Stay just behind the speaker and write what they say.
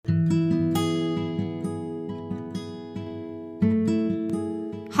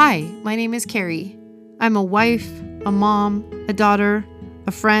Hi, my name is Carrie. I'm a wife, a mom, a daughter,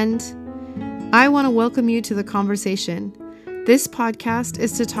 a friend. I want to welcome you to the conversation. This podcast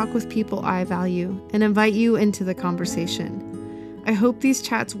is to talk with people I value and invite you into the conversation. I hope these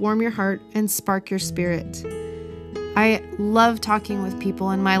chats warm your heart and spark your spirit. I love talking with people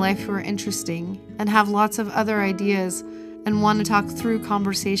in my life who are interesting and have lots of other ideas and want to talk through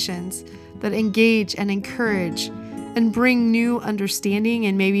conversations that engage and encourage and bring new understanding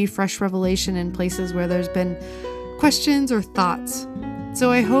and maybe fresh revelation in places where there's been questions or thoughts.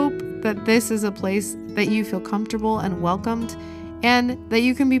 So I hope that this is a place that you feel comfortable and welcomed, and that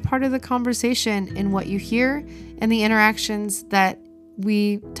you can be part of the conversation in what you hear and the interactions that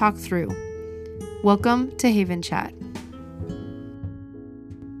we talk through. Welcome to HavenChat.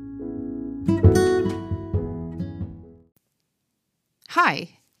 Hi,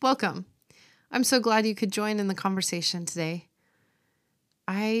 welcome. I'm so glad you could join in the conversation today.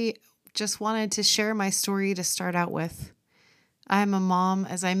 I just wanted to share my story to start out with. I'm a mom,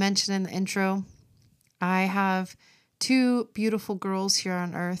 as I mentioned in the intro. I have 2 beautiful girls here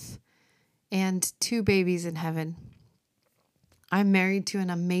on earth and 2 babies in heaven. I'm married to an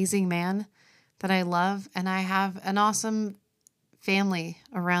amazing man that I love, and I have an awesome family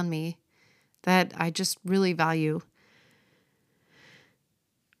around me that I just really value.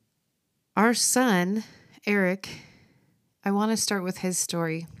 Our son, Erik, I want to start with his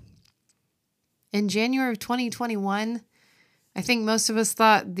story. In January of 2021, I think most of us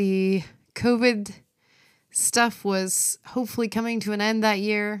thought the COVID stuff was hopefully coming to an end that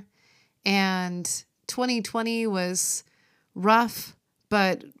year, and 2020 was rough,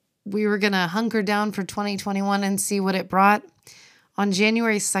 but we were going to hunker down for 2021 and see what it brought. On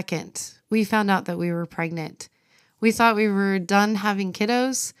January 2nd, we found out that we were pregnant. We thought we were done having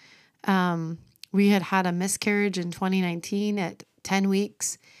kiddos. We had a miscarriage in 2019 at 10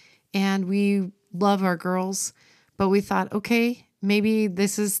 weeks, and we love our girls, but we thought, okay, maybe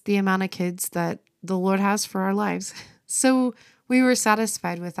this is the amount of kids that the Lord has for our lives. So we were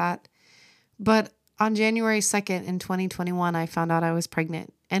satisfied with that. But on January 2nd in 2021, I found out I was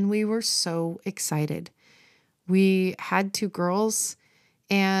pregnant, and we were so excited. We had 2 girls,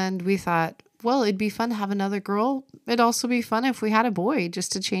 and we thought, well, it'd be fun to have another girl. It'd also be fun if we had a boy,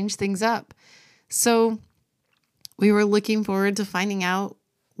 just to change things up. So we were looking forward to finding out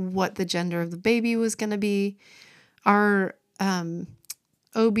what the gender of the baby was going to be. Our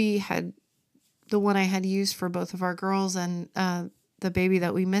OB had, the one I had used for both of our girls and the baby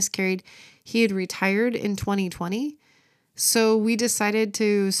that we miscarried, he had retired in 2020. So we decided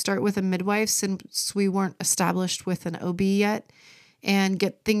to start with a midwife since we weren't established with an OB yet, and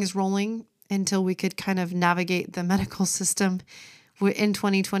get things rolling until we could kind of navigate the medical system in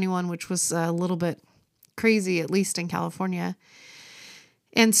 2021, which was a little bit crazy, at least in California.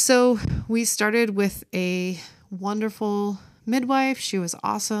 And so we started with a wonderful midwife. She was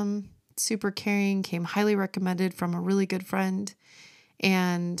awesome, super caring, came highly recommended from a really good friend.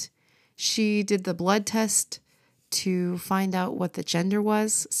 And she did the blood test to find out what the gender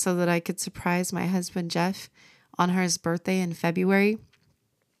was so that I could surprise my husband, Jeff, on his birthday in February.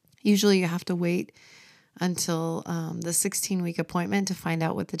 Usually you have to wait until the 16-week appointment to find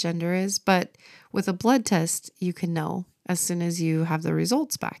out what the gender is. But with a blood test, you can know as soon as you have the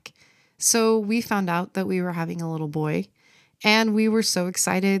results back. So we found out that we were having a little boy, and we were so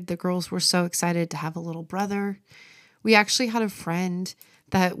excited. The girls were so excited to have a little brother. We actually had a friend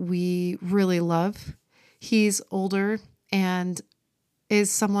that we really love. He's older and is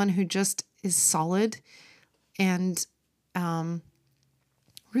someone who just is solid and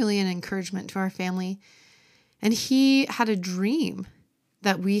really an encouragement to our family. And he had a dream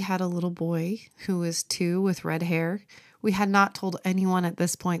that we had a little boy who was 2 with red hair. We had not told anyone at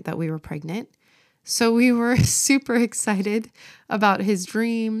this point that we were pregnant. So we were super excited about his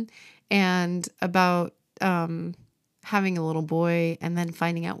dream and about having a little boy, and then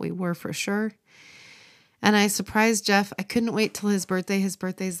finding out we were for sure. And I surprised Jeff. I couldn't wait till his birthday. His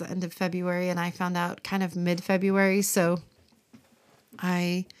birthday's the end of February, and I found out kind of mid-February. So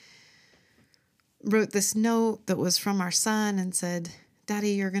I wrote this note that was from our son and said,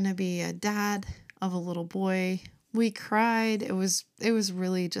 "Daddy, you're going to be a dad of a little boy." We cried. It was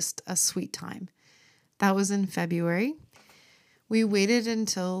really just a sweet time. That was in February. We waited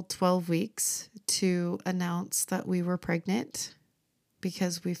until 12 weeks to announce that we were pregnant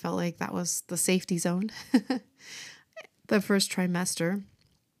because we felt like that was the safety zone, the first trimester.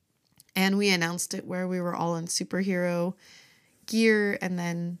 And we announced it where we were all in superhero gear, and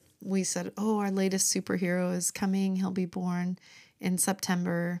then we said, oh, our latest superhero is coming. He'll be born in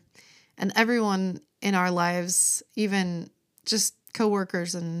September. And everyone in our lives, even just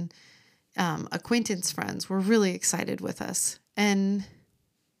coworkers and acquaintance friends were really excited with us. And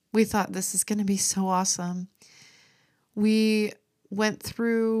we thought this is going to be so awesome. We went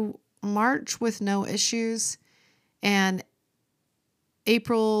through March with no issues, and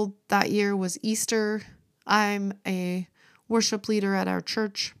April that year was Easter. I'm a worship leader at our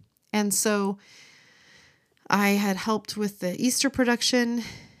church, and so I had helped with the Easter production,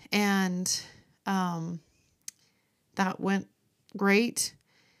 and that went great.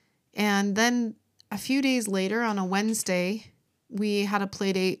 And then a few days later, on a Wednesday, we had a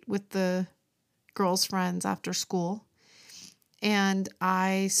play date with the girls' friends after school. And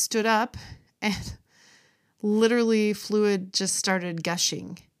I stood up and literally fluid just started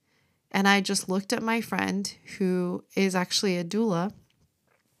gushing. And I just looked at my friend, who is actually a doula,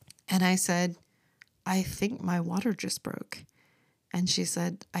 and I said, I think my water just broke. And she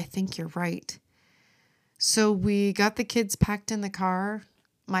said, I think you're right. So we got the kids packed in the car.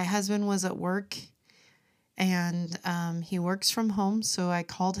 My husband was at work, and he works from home. So I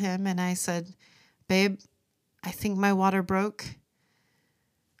called him and I said, babe, I think my water broke.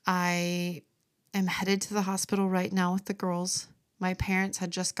 I am headed to the hospital right now with the girls. My parents had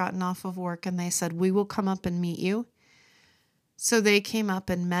just gotten off of work, and they said, we will come up and meet you. So they came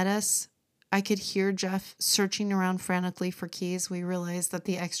up and met us. I could hear Jeff searching around frantically for keys. We realized that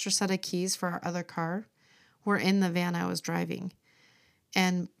the extra set of keys for our other car were in the van I was driving.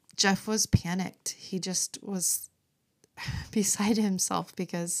 And Jeff was panicked. He just was beside himself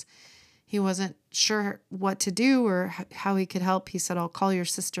because he wasn't sure what to do or how he could help. He said, I'll call your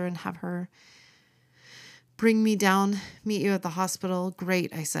sister and have her bring me down, meet you at the hospital.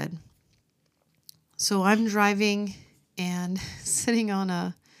 Great, I said. So I'm driving and sitting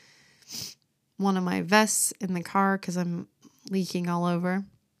on one of my vests in the car because I'm leaking all over.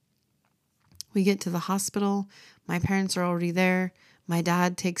 We get to the hospital. My parents are already there. My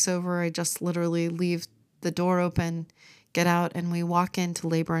dad takes over. I just literally leave the door open, get out, and we walk into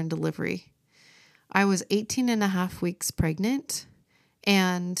labor and delivery. I was 18 and a half weeks pregnant,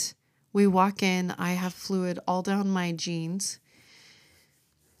 and we walk in. I have fluid all down my jeans,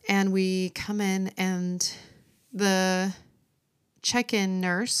 and we come in, and the check-in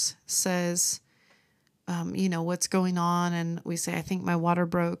nurse says, what's going on? And we say, I think my water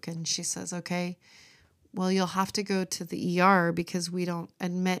broke. And she says, okay, well, you'll have to go to the ER because we don't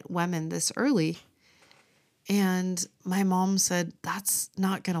admit women this early. And my mom said, that's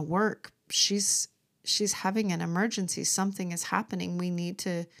not going to work. She's having an emergency. Something is happening. We need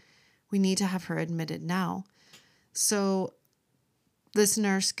to have her admitted now. So this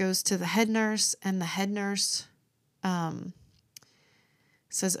nurse goes to the head nurse, and the head nurse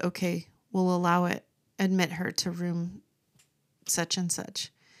says, okay, we'll allow it. Admit her to room such and such.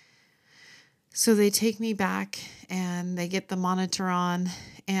 So they take me back and they get the monitor on,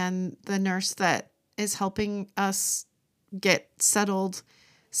 and the nurse that is helping us get settled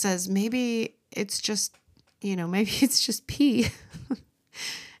says, maybe it's just pee.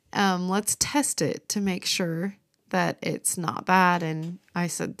 Let's test it to make sure that it's not that. And I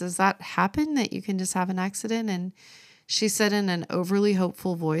said, does that happen, that you can just have an accident? And she said in an overly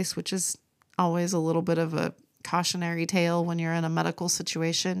hopeful voice, which is always a little bit of a cautionary tale when you're in a medical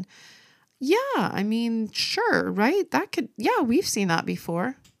situation. Yeah, I mean, sure, right? We've seen that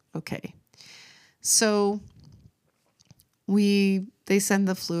before. Okay. So they send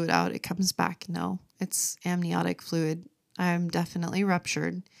the fluid out. It comes back. No, it's amniotic fluid. I'm definitely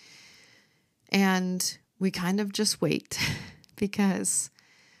ruptured. And we kind of just wait because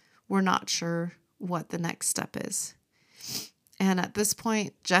we're not sure what the next step is. And at this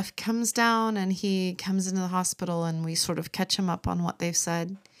point, Jeff comes down and he comes into the hospital, and we sort of catch him up on what they've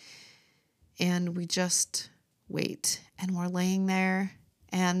said. And we just wait, and we're laying there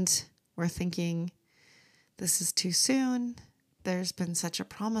and we're thinking, this is too soon. There's been such a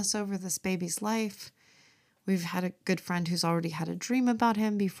promise over this baby's life. We've had a good friend who's already had a dream about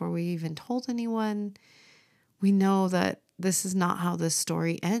him before we even told anyone. We know that this is not how this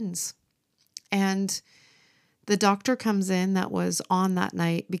story ends. And the doctor comes in that was on that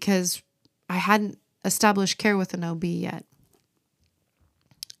night because I hadn't established care with an OB yet.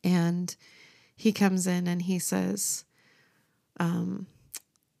 And he comes in and he says,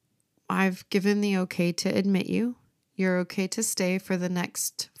 I've given the okay to admit you. You're okay to stay for the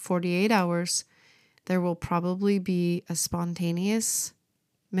next 48 hours. There will probably be a spontaneous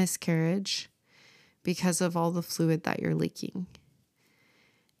miscarriage because of all the fluid that you're leaking.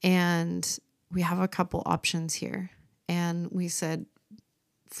 And we have a couple options here. And we said,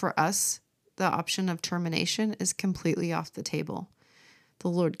 for us, the option of termination is completely off the table. The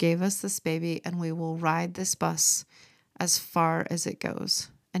Lord gave us this baby, and we will ride this bus as far as it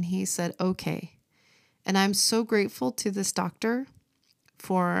goes. And he said, okay. And I'm so grateful to this doctor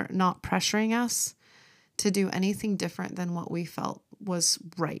for not pressuring us to do anything different than what we felt was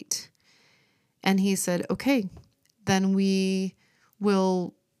right. And he said, okay, then we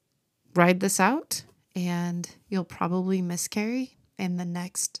will ride this out and you'll probably miscarry in the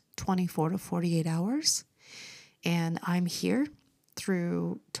next 24 to 48 hours. And I'm here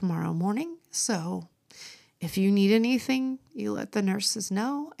through tomorrow morning. So if you need anything, you let the nurses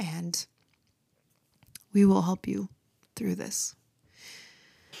know and we will help you through this.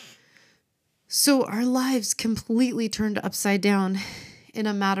 So our lives completely turned upside down in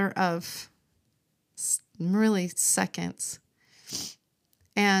a matter of really seconds.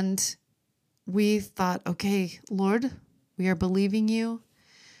 And we thought, okay, Lord, we are believing you.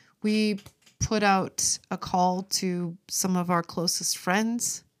 We put out a call to some of our closest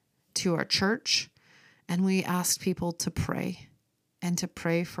friends, to our church, and we asked people to pray and to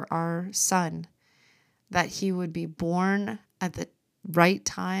pray for our son, that he would be born at the right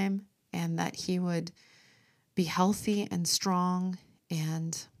time and that he would be healthy and strong.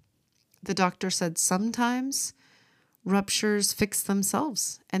 And the doctor said sometimes ruptures fix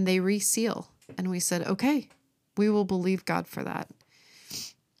themselves and they reseal. And we said, okay, we will believe God for that.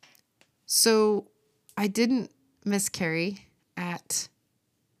 So I didn't miscarry at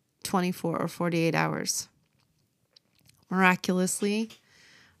 24 or 48 hours. Miraculously,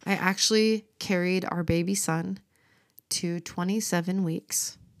 I actually carried our baby son to 27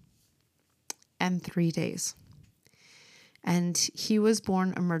 weeks and 3 days. And he was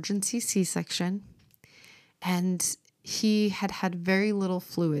born emergency C-section, and he had had very little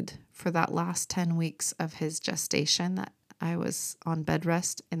fluid for that last 10 weeks of his gestation. That I was on bed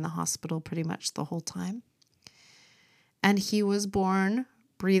rest in the hospital pretty much the whole time. And he was born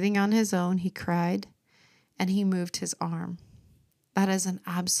breathing on his own. He cried and he moved his arm. That is an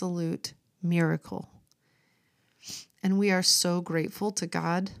absolute miracle. And we are so grateful to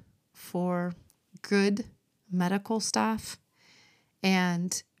God for good medical staff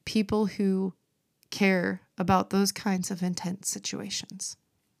and people who care about those kinds of intense situations.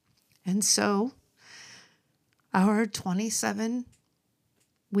 And so our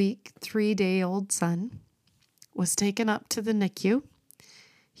 27-week, 3-day-old son was taken up to the NICU.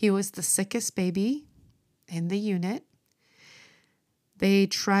 He was the sickest baby in the unit. They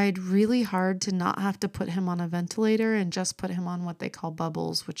tried really hard to not have to put him on a ventilator and just put him on what they call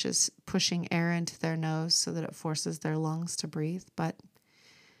bubbles, which is pushing air into their nose so that it forces their lungs to breathe. But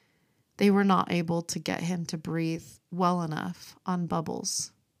they were not able to get him to breathe well enough on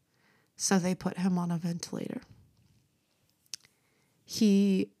bubbles. So they put him on a ventilator.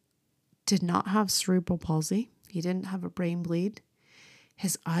 He did not have cerebral palsy. He didn't have a brain bleed.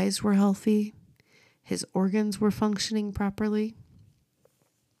 His eyes were healthy. His organs were functioning properly.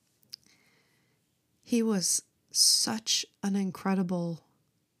 He was such an incredible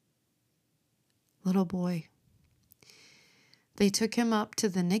little boy. They took him up to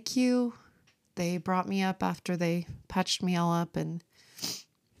the NICU. They brought me up after they patched me all up, and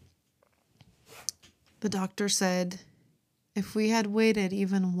the doctor said if we had waited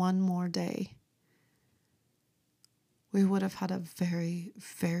even one more day, we would have had a very,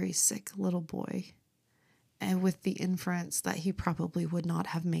 very sick little boy, and with the inference that he probably would not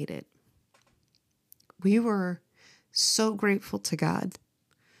have made it. We were so grateful to God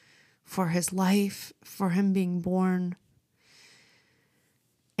for his life, for him being born.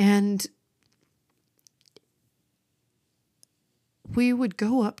 And we would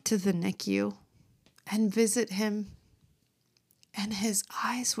go up to the NICU and visit him, and his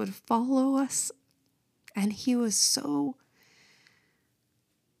eyes would follow us, and he was so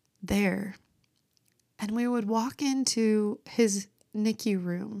there. And we would walk into his NICU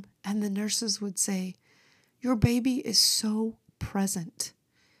room, and the nurses would say, "Your baby is so present.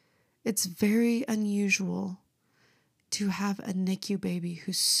 It's very unusual to have a NICU baby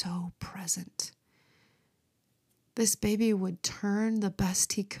who's so present." This baby would turn the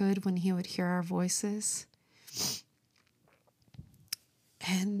best he could when he would hear our voices.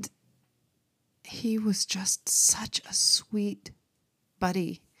 And he was just such a sweet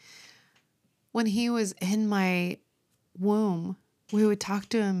buddy. When he was in my womb, we would talk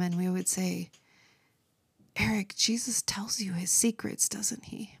to him and we would say, "Erik, Jesus tells you his secrets, doesn't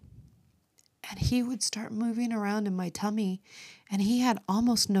he?" And he would start moving around in my tummy, and he had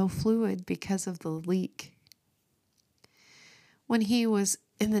almost no fluid because of the leak. When he was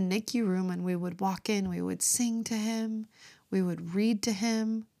in the NICU room and we would walk in, we would sing to him, we would read to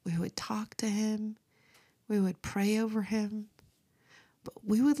him, we would talk to him, we would pray over him. But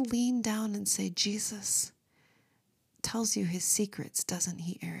we would lean down and say, "Jesus, tells you his secrets, doesn't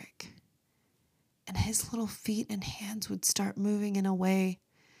he, Erik? And his little feet and hands would start moving in a way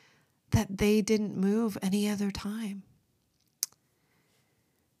that they didn't move any other time.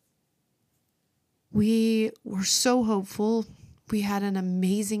 We were so hopeful. We had an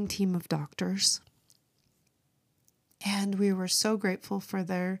amazing team of doctors. And we were so grateful for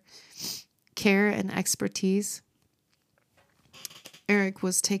their care and expertise. Erik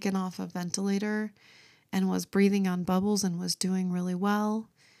was taken off a ventilator and was breathing on bubbles and was doing really well.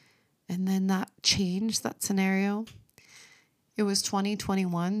 And then that changed, that scenario. It was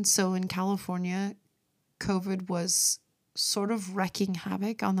 2021. So in California, COVID was sort of wreaking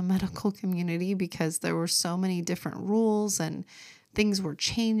havoc on the medical community because there were so many different rules and things were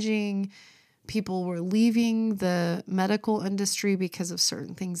changing. People were leaving the medical industry because of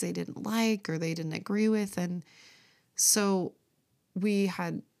certain things they didn't like or they didn't agree with. And so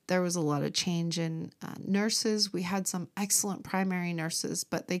there was a lot of change in nurses. We had some excellent primary nurses,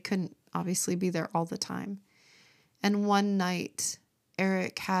 but they couldn't obviously be there all the time. And one night,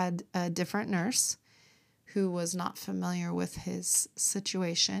 Erik had a different nurse who was not familiar with his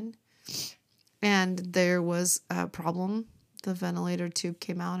situation. And there was a problem. The ventilator tube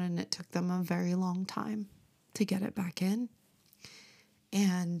came out and it took them a very long time to get it back in.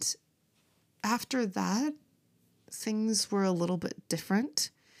 And after that, things were a little bit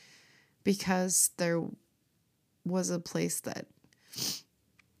different because there was a place that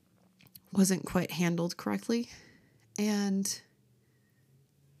wasn't quite handled correctly. And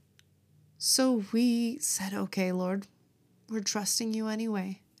so we said, okay, Lord, we're trusting you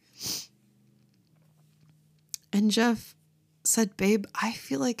anyway. And Jeff said, babe, I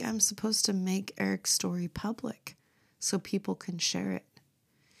feel like I'm supposed to make Erik's story public so people can share it.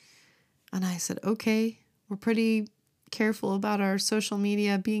 And I said, okay, we're pretty careful about our social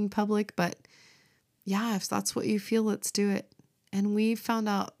media being public, but yeah, if that's what you feel, let's do it. And we found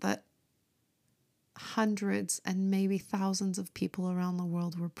out that hundreds and maybe thousands of people around the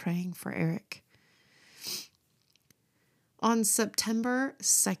world were praying for Erik. On September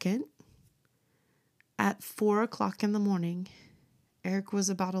 2nd, at 4 o'clock in the morning, Erik was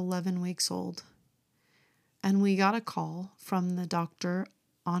about 11 weeks old. And we got a call from the doctor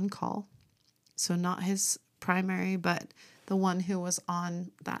on call. So not his primary, but the one who was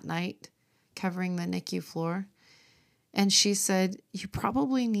on that night covering the NICU floor. And she said, you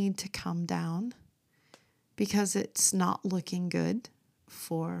probably need to come down because it's not looking good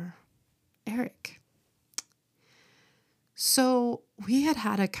for Erik. So we had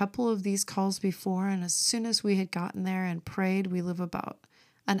had a couple of these calls before, and as soon as we had gotten there and prayed, we live about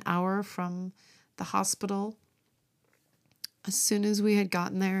an hour from the hospital. As soon as we had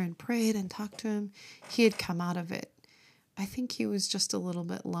gotten there and prayed and talked to him, he had come out of it. I think he was just a little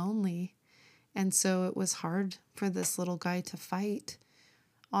bit lonely, and so it was hard for this little guy to fight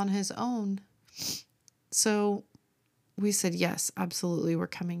on his own. So we said, yes, absolutely, we're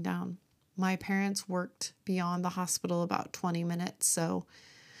coming down. My parents worked beyond the hospital about 20 minutes, so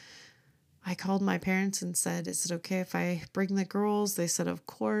I called my parents and said, is it okay if I bring the girls? They said, of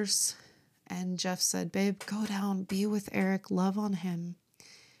course. And Jeff said, babe, go down, be with Erik, love on him,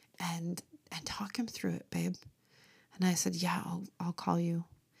 and talk him through it, babe. And I said, yeah, I'll call you.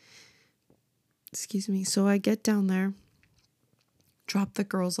 Excuse me. So I get down there, drop the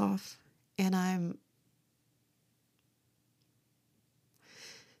girls off, and I'm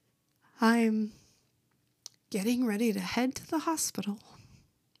getting ready to head to the hospital.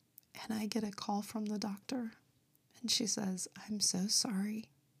 And I get a call from the doctor. And she says, I'm so sorry.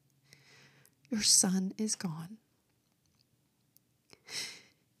 Your son is gone.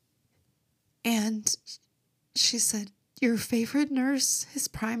 And she said, your favorite nurse, his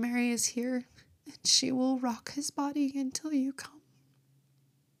primary, is here. And she will rock his body until you come.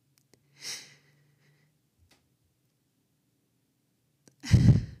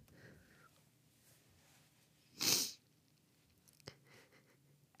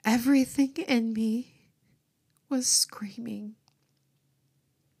 Everything in me was screaming,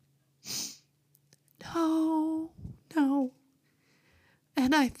 no, no.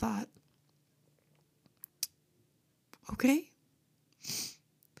 And I thought, okay,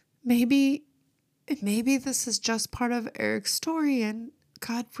 maybe this is just part of Erik's story and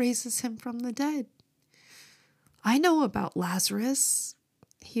God raises him from the dead. I know about Lazarus.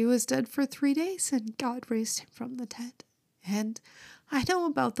 He was dead for 3 days and God raised him from the dead. And I know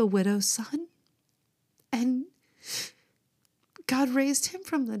about the widow's son, and God raised him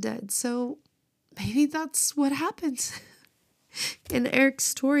from the dead. So maybe that's what happens. In Erik's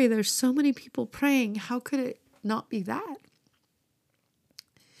story, there's so many people praying. How could it not be that?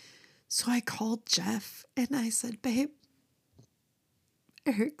 So I called Jeff and I said, babe,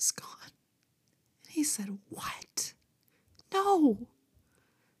 Eric's gone. And he said, what? No.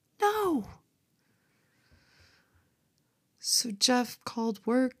 So Jeff called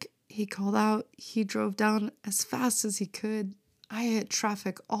work. He called out. He drove down as fast as he could. I hit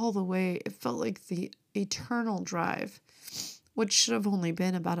traffic all the way. It felt like the eternal drive, which should have only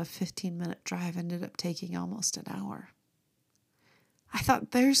been about a 15-minute drive, ended up taking almost an hour. I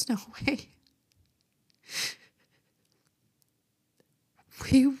thought, there's no way.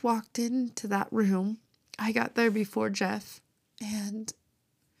 We walked into that room. I got there before Jeff, and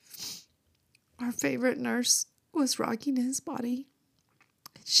our favorite nurse was rocking his body.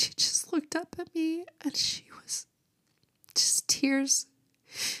 And she just looked up at me, and she was just tears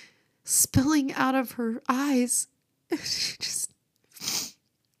spilling out of her eyes. And she just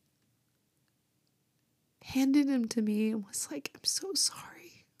handed him to me and was like, I'm so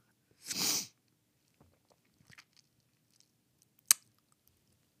sorry.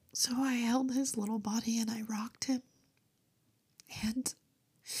 So I held his little body and I rocked him. And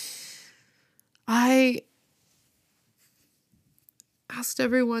I asked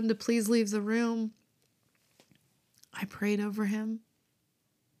everyone to please leave the room. I prayed over him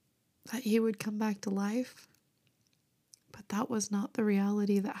that he would come back to life. But that was not the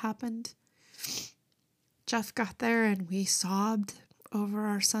reality that happened. Jeff got there and we sobbed over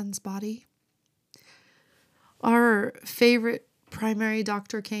our son's body. Our favorite primary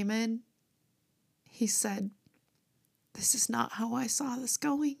doctor came in. He said, this is not how I saw this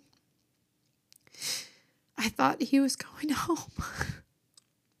going. I thought he was going home.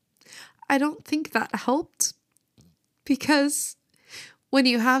 I don't think that helped, because when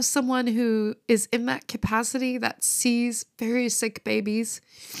you have someone who is in that capacity that sees very sick babies,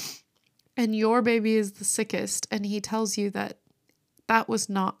 and your baby is the sickest, and he tells you that that was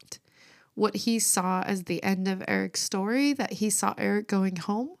not what he saw as the end of Eric's story, that he saw Erik going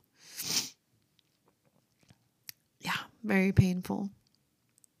home. Yeah, very painful.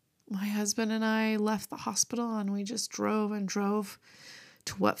 My husband and I left the hospital and we just drove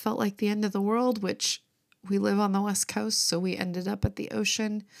to what felt like the end of the world, which we live on the West Coast, so we ended up at the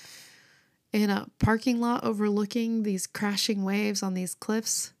ocean in a parking lot overlooking these crashing waves on these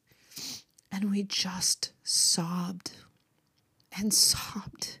cliffs. And we just sobbed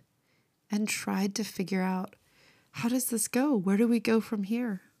and tried to figure out, how does this go? Where do we go from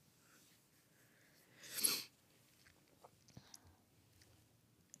here?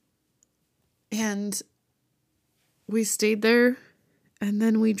 And we stayed there, and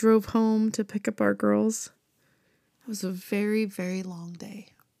then we drove home to pick up our girls. It was a very, very long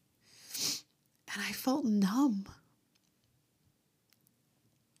day. And I felt numb.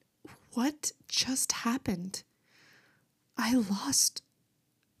 What just happened? I lost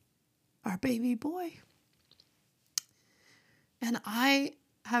our baby boy. And I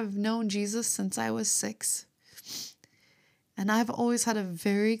have known Jesus since I was 6. And I've always had a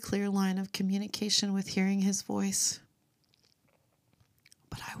very clear line of communication with hearing his voice.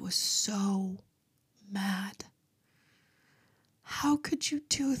 But I was so mad. How could you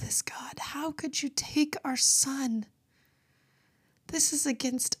do this, God? How could you take our son? This is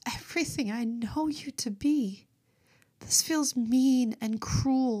against everything I know you to be. This feels mean and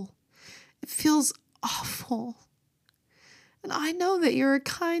cruel. It feels awful. And I know that you're a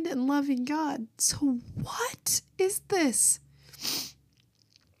kind and loving God. So what is this?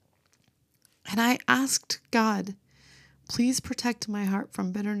 And I asked God, please protect my heart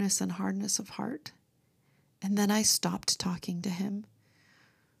from bitterness and hardness of heart. And then I stopped talking to him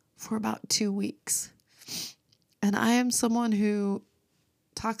for about 2 weeks. And I am someone who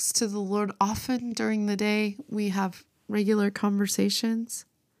talks to the Lord often during the day. We have regular conversations.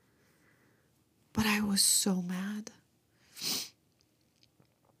 But I was so mad.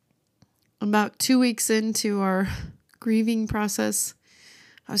 About 2 weeks into our grieving process,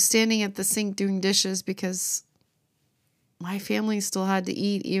 I was standing at the sink doing dishes because my family still had to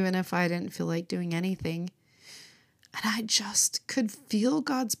eat even if I didn't feel like doing anything. And I just could feel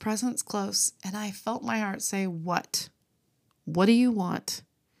God's presence close. And I felt my heart say, what? What do you want?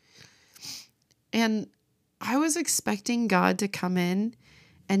 And I was expecting God to come in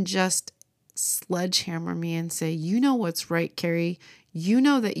and just sledgehammer me and say, you know what's right, Carrie. You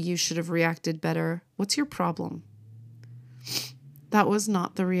know that you should have reacted better. What's your problem? That was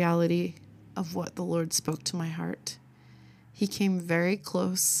not the reality of what the Lord spoke to my heart. He came very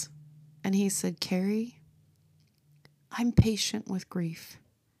close and he said, Carrie, I'm patient with grief.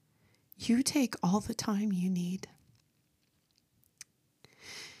 You take all the time you need.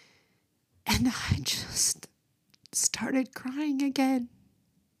 And I just started crying again.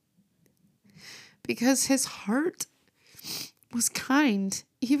 Because his heart was kind,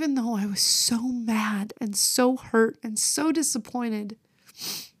 even though I was so mad and so hurt and so disappointed.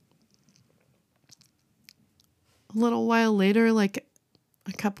 A little while later, like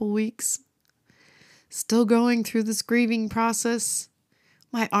a couple weeks, still going through this grieving process.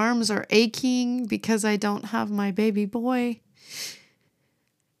 My arms are aching because I don't have my baby boy.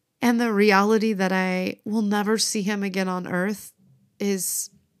 And the reality that I will never see him again on earth is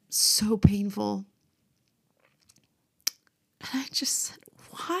so painful. And I just said,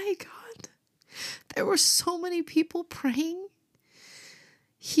 why, God? There were so many people praying.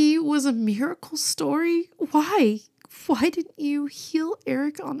 He was a miracle story. Why? Why didn't you heal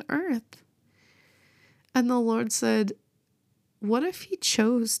Erik on earth? And the Lord said, what if he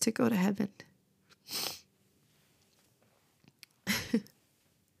chose to go to heaven?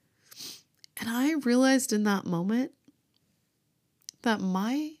 And I realized in that moment that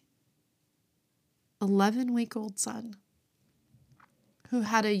my 11-week-old son, who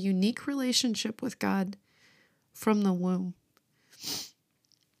had a unique relationship with God from the womb,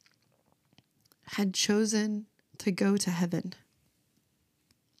 had chosen to go to heaven.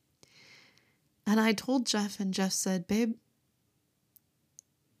 And I told Jeff, and Jeff said, babe,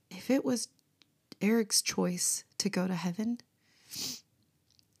 if it was Erik's choice to go to heaven,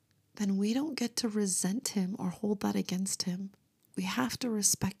 then we don't get to resent him or hold that against him. We have to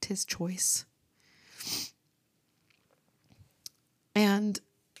respect his choice. And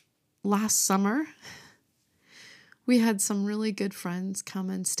last summer, we had some really good friends come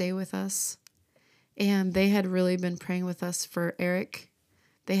and stay with us. And they had really been praying with us for Erik.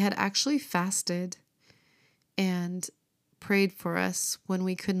 They had actually fasted and prayed for us when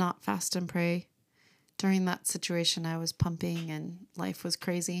we could not fast and pray. During that situation, I was pumping and life was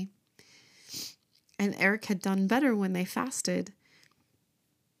crazy. And Erik had done better when they fasted.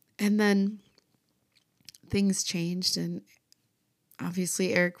 And then things changed, and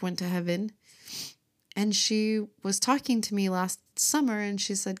obviously Erik went to heaven. And she was talking to me last summer, and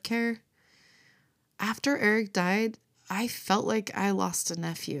she said, Care, after Erik died, I felt like I lost a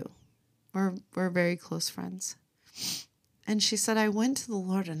nephew. We're very close friends. And she said, I went to the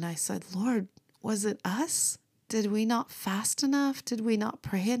Lord and I said, Lord, was it us? Did we not fast enough? Did we not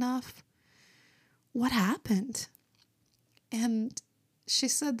pray enough? What happened? And she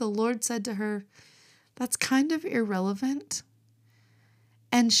said, the Lord said to her, that's kind of irrelevant.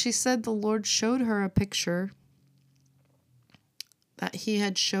 And she said the Lord showed her a picture that he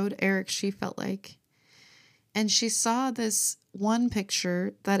had showed Erik, she felt like. And she saw this one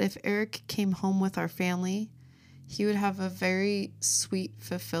picture that if Erik came home with our family, he would have a very sweet,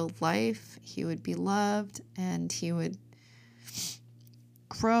 fulfilled life. He would be loved and he would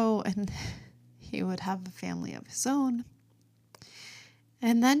grow and he would have a family of his own.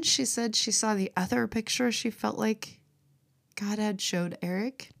 And then she said she saw the other picture she felt like God had showed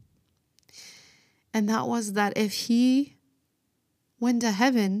Erik. And that was that if he went to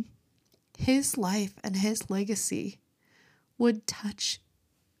heaven, his life and his legacy would touch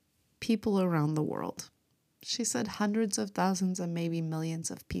people around the world. She said hundreds of thousands and maybe millions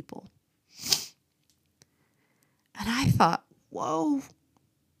of people. And I thought, whoa,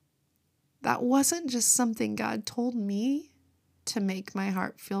 that wasn't just something God told me to make my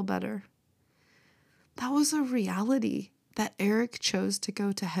heart feel better. That was a reality that Erik chose to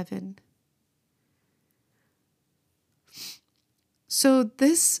go to heaven. So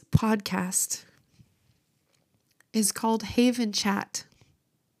this podcast is called HavenChat.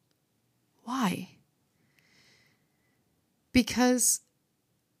 Why? Because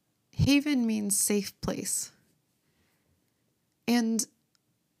haven means safe place. And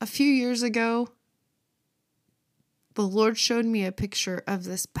a few years ago, the Lord showed me a picture of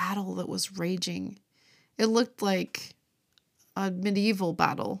this battle that was raging. It looked like a medieval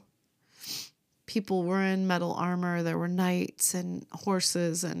battle. People were in metal armor. There were knights and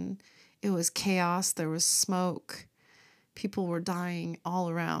horses, and it was chaos. There was smoke. People were dying all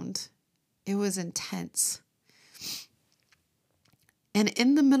around. It was intense. And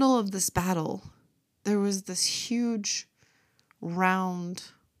in the middle of this battle, there was this huge, round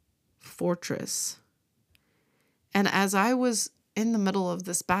fortress. And as I was in the middle of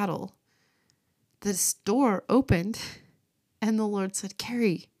this battle, this door opened, and the Lord said,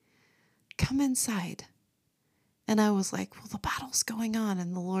 Carrie, come inside. And I was like, well, the battle's going on.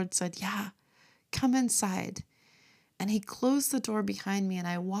 And the Lord said, yeah, come inside. And he closed the door behind me, and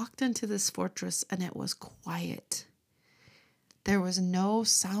I walked into this fortress, and it was quiet. There was no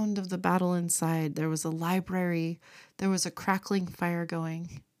sound of the battle inside. There was a library. There was a crackling fire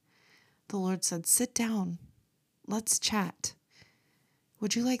going. The Lord said, sit down. Let's chat.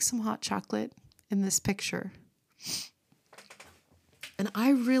 Would you like some hot chocolate in this picture? And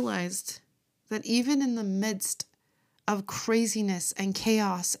I realized that even in the midst of craziness and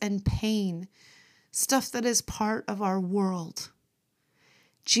chaos and pain, stuff that is part of our world,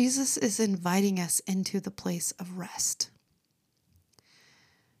 Jesus is inviting us into the place of rest.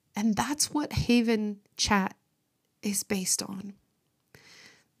 And that's what HavenChat is based on.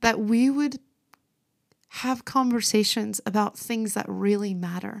 That we would have conversations about things that really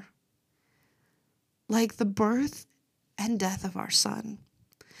matter, like the birth and death of our son,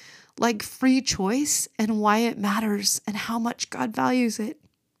 like free choice and why it matters and how much God values it,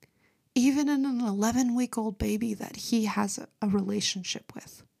 even in an 11-week-old baby that he has a relationship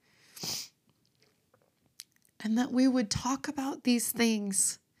with. And that we would talk about these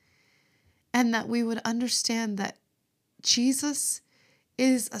things, and that we would understand that Jesus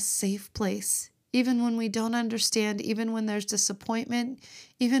is a safe place, even when we don't understand, even when there's disappointment,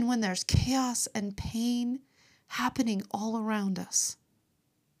 even when there's chaos and pain happening all around us.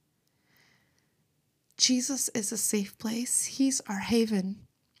 Jesus is a safe place. He's our haven,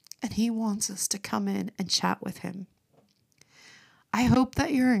 and he wants us to come in and chat with him. I hope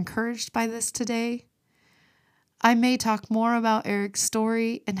that you're encouraged by this today. I may talk more about Erik's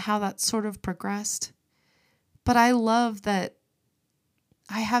story and how that sort of progressed, but I love that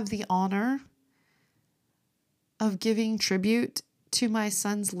I have the honor of giving tribute to my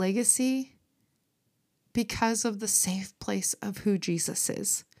son's legacy because of the safe place of who Jesus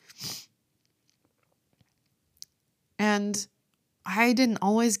is. And I didn't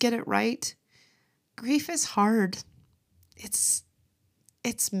always get it right. Grief is hard. It's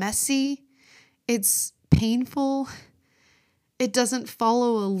messy. It's painful. It doesn't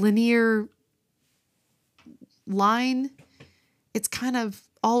follow a linear line. It's kind of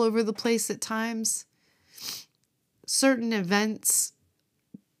all over the place at times. Certain events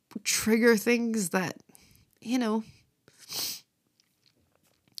trigger things that,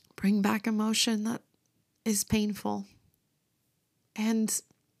 bring back emotion that is painful. And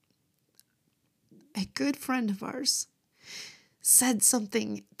a good friend of ours said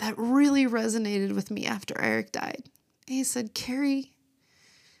something that really resonated with me after Erik died. He said, Carrie,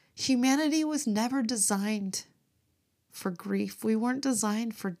 humanity was never designed for grief. We weren't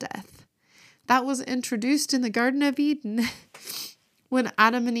designed for death. That was introduced in the Garden of Eden when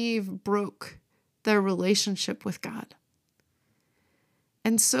Adam and Eve broke their relationship with God.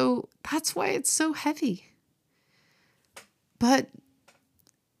 And so that's why it's so heavy. But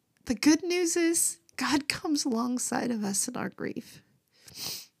the good news is God comes alongside of us in our grief.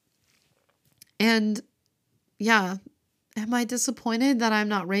 And yeah, am I disappointed that I'm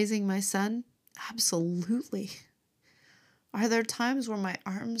not raising my son? Absolutely. Are there times where my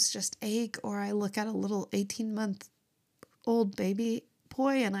arms just ache, or I look at a little 18-month-old baby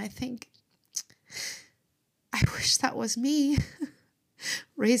boy and I think, I wish that was me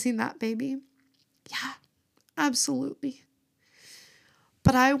raising that baby? Yeah, absolutely.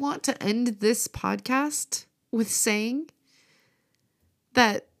 But I want to end this podcast with saying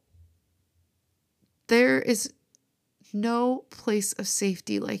that there is no place of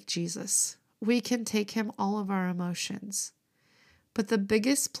safety like Jesus. We can take him all of our emotions. But the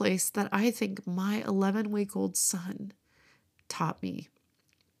biggest place that I think my 11-week-old son taught me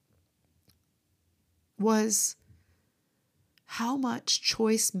was how much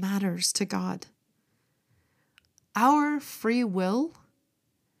choice matters to God. Our free will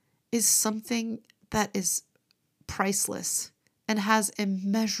is something that is priceless and has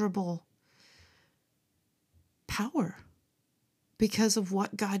immeasurable power because of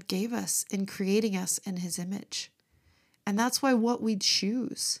what God gave us in creating us in his image. And that's why what we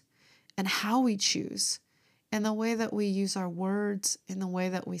choose and how we choose, and the way that we use our words, in the way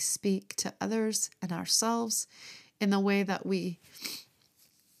that we speak to others and ourselves, in the way that we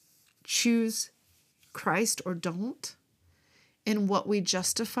choose Christ or don't, in what we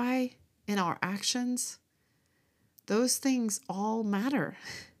justify in our actions, those things all matter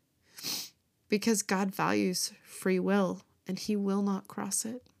because God values free will and he will not cross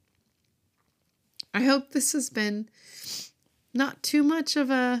it. I hope this has been not too much of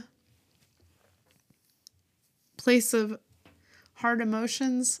a place of hard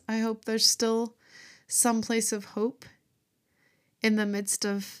emotions. I hope there's still some place of hope in the midst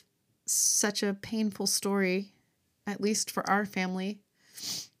of such a painful story, at least for our family.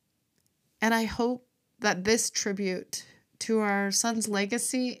 And I hope that this tribute to our son's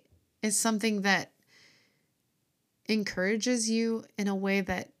legacy is something that encourages you in a way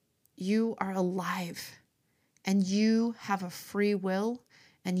that you are alive and you have a free will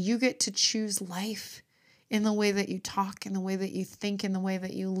and you get to choose life in the way that you talk, in the way that you think, in the way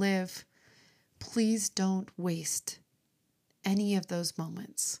that you live. Please don't waste any of those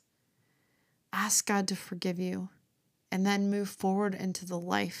moments. Ask God to forgive you and then move forward into the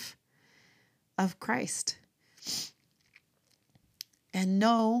life of Christ. And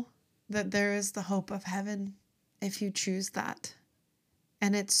know that there is the hope of heaven if you choose that.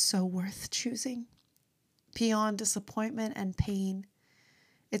 And it's so worth choosing. Beyond disappointment and pain,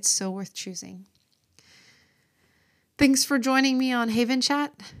 it's so worth choosing. Thanks for joining me on HavenChat.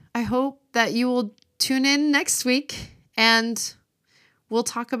 I hope that you will tune in next week and we'll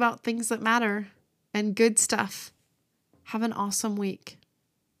talk about things that matter and good stuff. Have an awesome week.